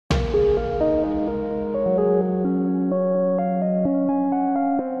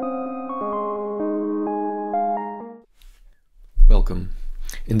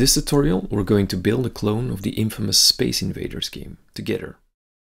In this tutorial, we're going to build a clone of the infamous Space Invaders game together.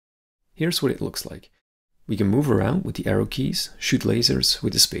 Here's what it looks like. We can move around with the arrow keys, shoot lasers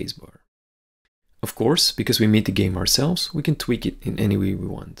with the spacebar. Of course, because we made the game ourselves, we can tweak it in any way we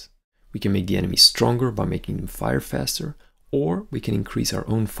want. We can make the enemies stronger by making them fire faster, or we can increase our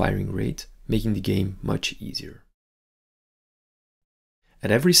own firing rate, making the game much easier.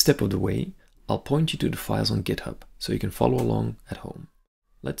 At every step of the way, I'll point you to the files on GitHub, so you can follow along at home.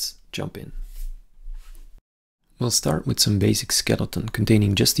 Let's jump in. We'll start with some basic skeleton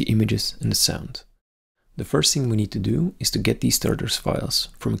containing just the images and the sound. The first thing we need to do is to get these starters files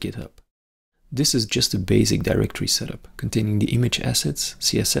from GitHub. This is just a basic directory setup containing the image assets,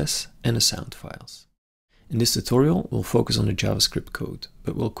 CSS, and the sound files. In this tutorial, we'll focus on the JavaScript code,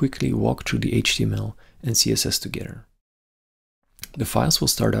 but we'll quickly walk through the HTML and CSS together. The files we'll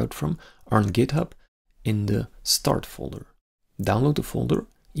start out from are on GitHub in the Start folder. Download the folder,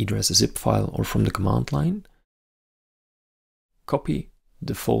 either as a zip file or from the command line. Copy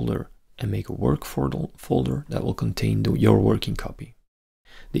the folder and make a work folder that will contain your working copy.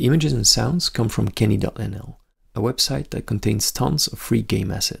 The images and sounds come from Kenney.nl, a website that contains tons of free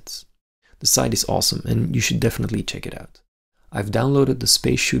game assets. The site is awesome and you should definitely check it out. I've downloaded the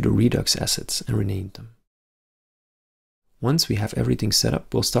Space Shooter Redux assets and renamed them. Once we have everything set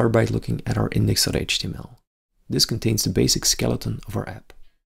up, we'll start by looking at our index.html. This contains the basic skeleton of our app.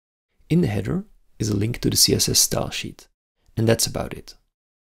 In the header is a link to the CSS style sheet, and that's about it.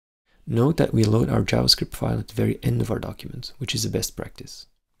 Note that we load our JavaScript file at the very end of our document, which is the best practice.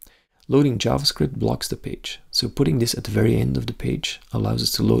 Loading JavaScript blocks the page, so putting this at the very end of the page allows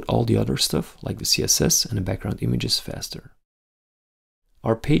us to load all the other stuff, like the CSS and the background images, faster.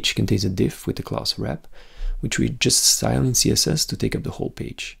 Our page contains a div with the class wrap, which we just style in CSS to take up the whole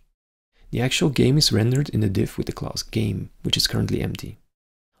page. The actual game is rendered in the div with the class game, which is currently empty.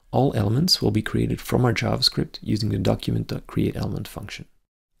 All elements will be created from our JavaScript using the document.createElement function.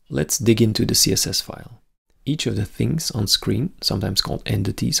 Let's dig into the CSS file. Each of the things on screen, sometimes called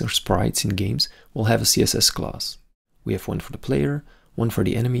entities or sprites in games, will have a CSS class. We have one for the player, one for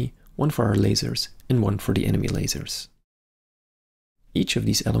the enemy, one for our lasers, and one for the enemy lasers. Each of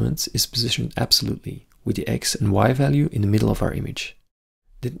these elements is positioned absolutely, with the X and Y value in the middle of our image.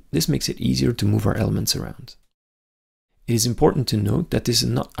 This makes it easier to move our elements around. It is important to note that this is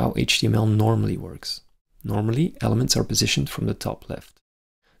not how HTML normally works. Normally, elements are positioned from the top left.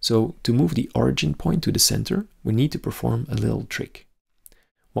 So to move the origin point to the center, we need to perform a little trick.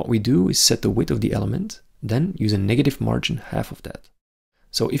 What we do is set the width of the element, then use a negative margin half of that.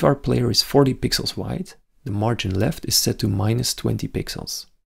 So if our player is 40 pixels wide, the margin left is set to minus 20 pixels.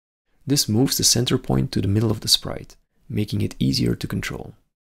 This moves the center point to the middle of the sprite, making it easier to control.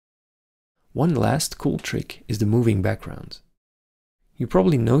 One last cool trick is the moving background. You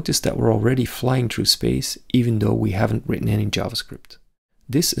probably noticed that we're already flying through space even though we haven't written any JavaScript.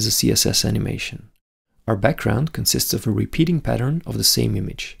 This is a CSS animation. Our background consists of a repeating pattern of the same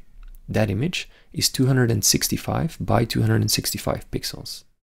image. That image is 265 by 265 pixels.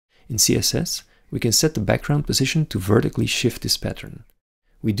 In CSS, we can set the background position to vertically shift this pattern.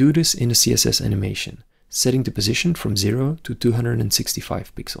 We do this in the CSS animation, setting the position from 0 to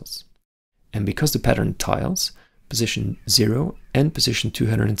 265 pixels. And because the pattern tiles, position 0 and position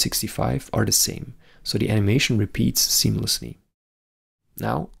 265 are the same, so the animation repeats seamlessly.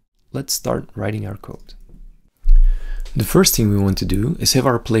 Now, let's start writing our code. The first thing we want to do is have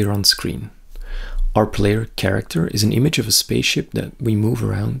our player on screen. Our player character is an image of a spaceship that we move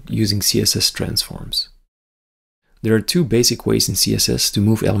around using CSS transforms. There are two basic ways in CSS to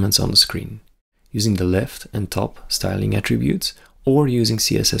move elements on the screen, using the left and top styling attributes or using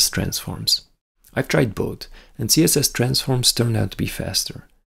CSS transforms. I've tried both, and CSS transforms turned out to be faster.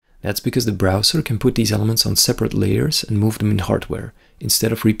 That's because the browser can put these elements on separate layers and move them in hardware,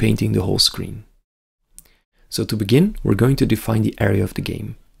 instead of repainting the whole screen. So to begin, we're going to define the area of the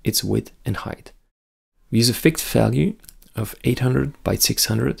game, its width and height. We use a fixed value of 800 by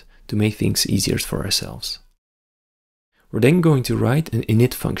 600 to make things easier for ourselves. We're then going to write an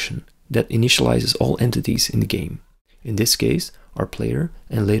init function that initializes all entities in the game. In this case, our player,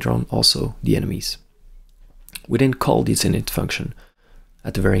 and later on also the enemies. We then call this init function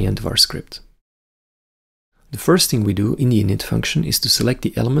at the very end of our script. The first thing we do in the init function is to select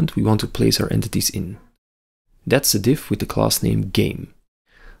the element we want to place our entities in. That's the div with the class name game.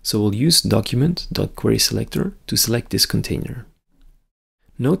 So we'll use document.querySelector to select this container.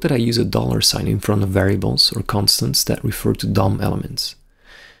 Note that I use a $sign in front of variables or constants that refer to DOM elements.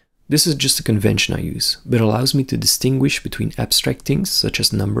 This is just a convention I use, but allows me to distinguish between abstract things such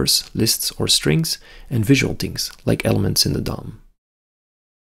as numbers, lists or strings, and visual things like elements in the DOM.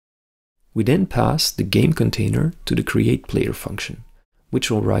 We then pass the game container to the createPlayer function,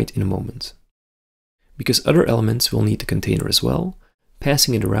 which we'll write in a moment. Because other elements will need the container as well,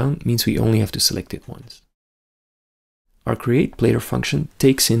 passing it around means we only have to select it once. Our createPlayer function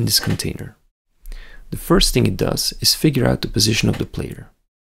takes in this container. The first thing it does is figure out the position of the player.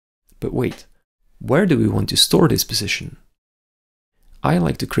 But wait, where do we want to store this position? I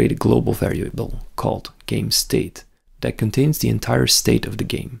like to create a global variable called GameState that contains the entire state of the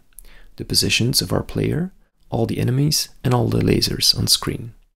game, the positions of our player, all the enemies, and all the lasers on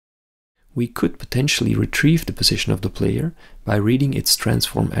screen. We could potentially retrieve the position of the player by reading its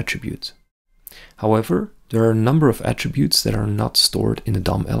transform attribute. However, there are a number of attributes that are not stored in the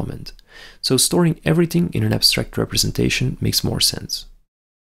DOM element, so storing everything in an abstract representation makes more sense.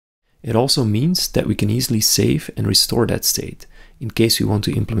 It also means that we can easily save and restore that state in case we want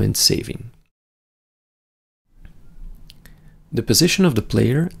to implement saving. The position of the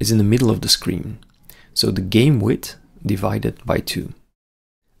player is in the middle of the screen, so the game width divided by 2.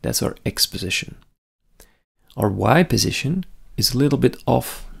 That's our X position. Our Y position is a little bit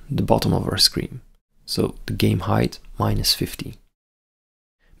off the bottom of our screen, so the game height minus 50.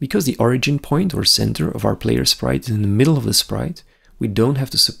 Because the origin point or center of our player sprite is in the middle of the sprite, we don't have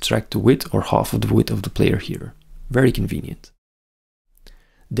to subtract the width or half of the width of the player here. Very convenient.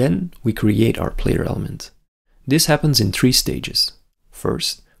 Then we create our player element. This happens in 3 stages.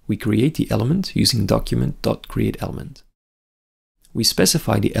 First, we create the element using document.createElement. We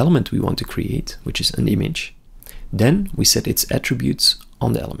specify the element we want to create, which is an image. Then we set its attributes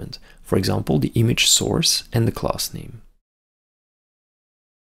on the element, for example, the image source and the class name.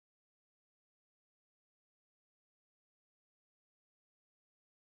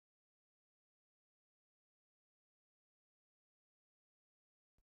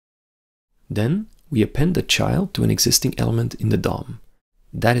 Then we append a child to an existing element in the DOM.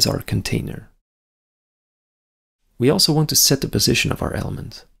 That is our container. We also want to set the position of our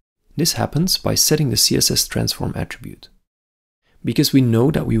element. This happens by setting the CSS transform attribute. Because we know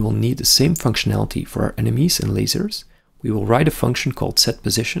that we will need the same functionality for our enemies and lasers, we will write a function called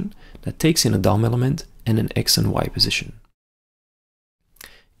setPosition that takes in a DOM element and an X and Y position.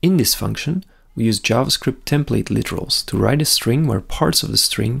 In this function, we use JavaScript template literals to write a string where parts of the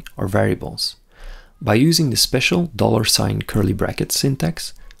string are variables. By using the special $curly bracket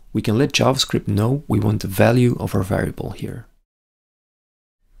syntax, we can let JavaScript know we want the value of our variable here.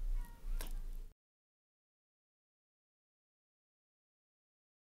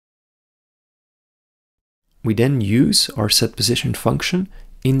 We then use our setPosition function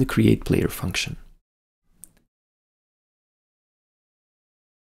in the createPlayer function.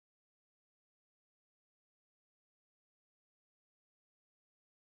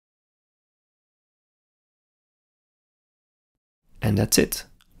 And that's it.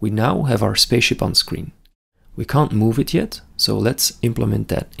 We now have our spaceship on screen. We can't move it yet, so let's implement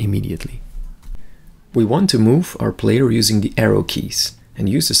that immediately. We want to move our player using the arrow keys and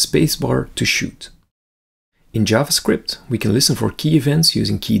use the spacebar to shoot. In JavaScript, we can listen for key events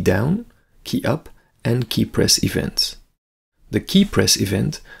using key down, key up, and key press events. The key press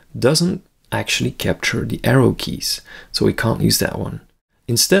event doesn't actually capture the arrow keys, so we can't use that one.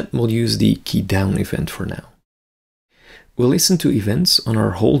 Instead, we'll use the key down event for now. We'll listen to events on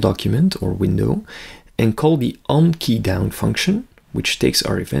our whole document or window and call the onKeyDown function, which takes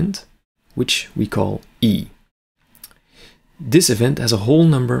our event, which we call E. This event has a whole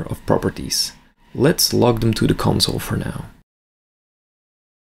number of properties. Let's log them to the console for now.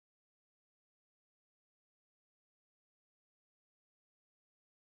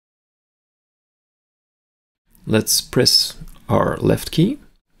 Let's press our left key.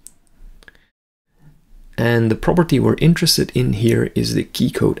 And the property we're interested in here is the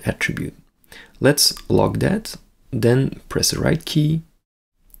keycode attribute. Let's log that, then press the right key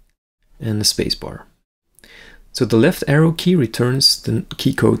and the spacebar. So the left arrow key returns the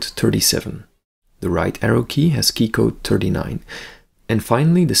keycode 37. The right arrow key has keycode 39. And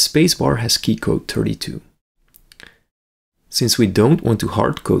finally, the spacebar has keycode 32. Since we don't want to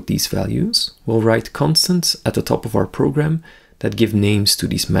hard-code these values, we'll write constants at the top of our program that give names to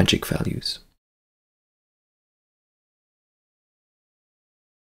these magic values.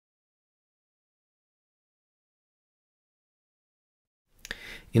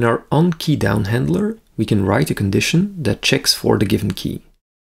 In our onKeyDown handler, we can write a condition that checks for the given key.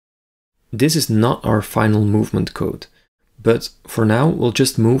 This is not our final movement code, but for now we'll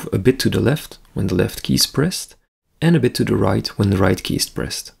just move a bit to the left when the left key is pressed, and a bit to the right when the right key is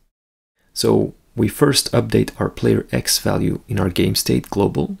pressed. So we first update our player X value in our GameState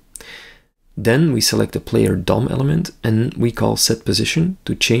global. Then we select the player DOM element and we call setPosition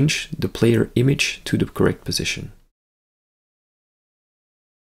to change the player image to the correct position.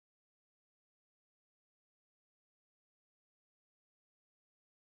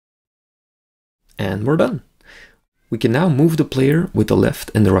 And we're done. We can now move the player with the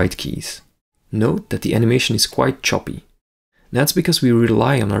left and the right keys. Note that the animation is quite choppy. That's because we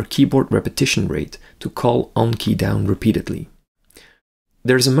rely on our keyboard repetition rate to call on key down repeatedly.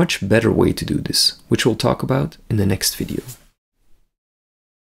 There's a much better way to do this, which we'll talk about in the next video.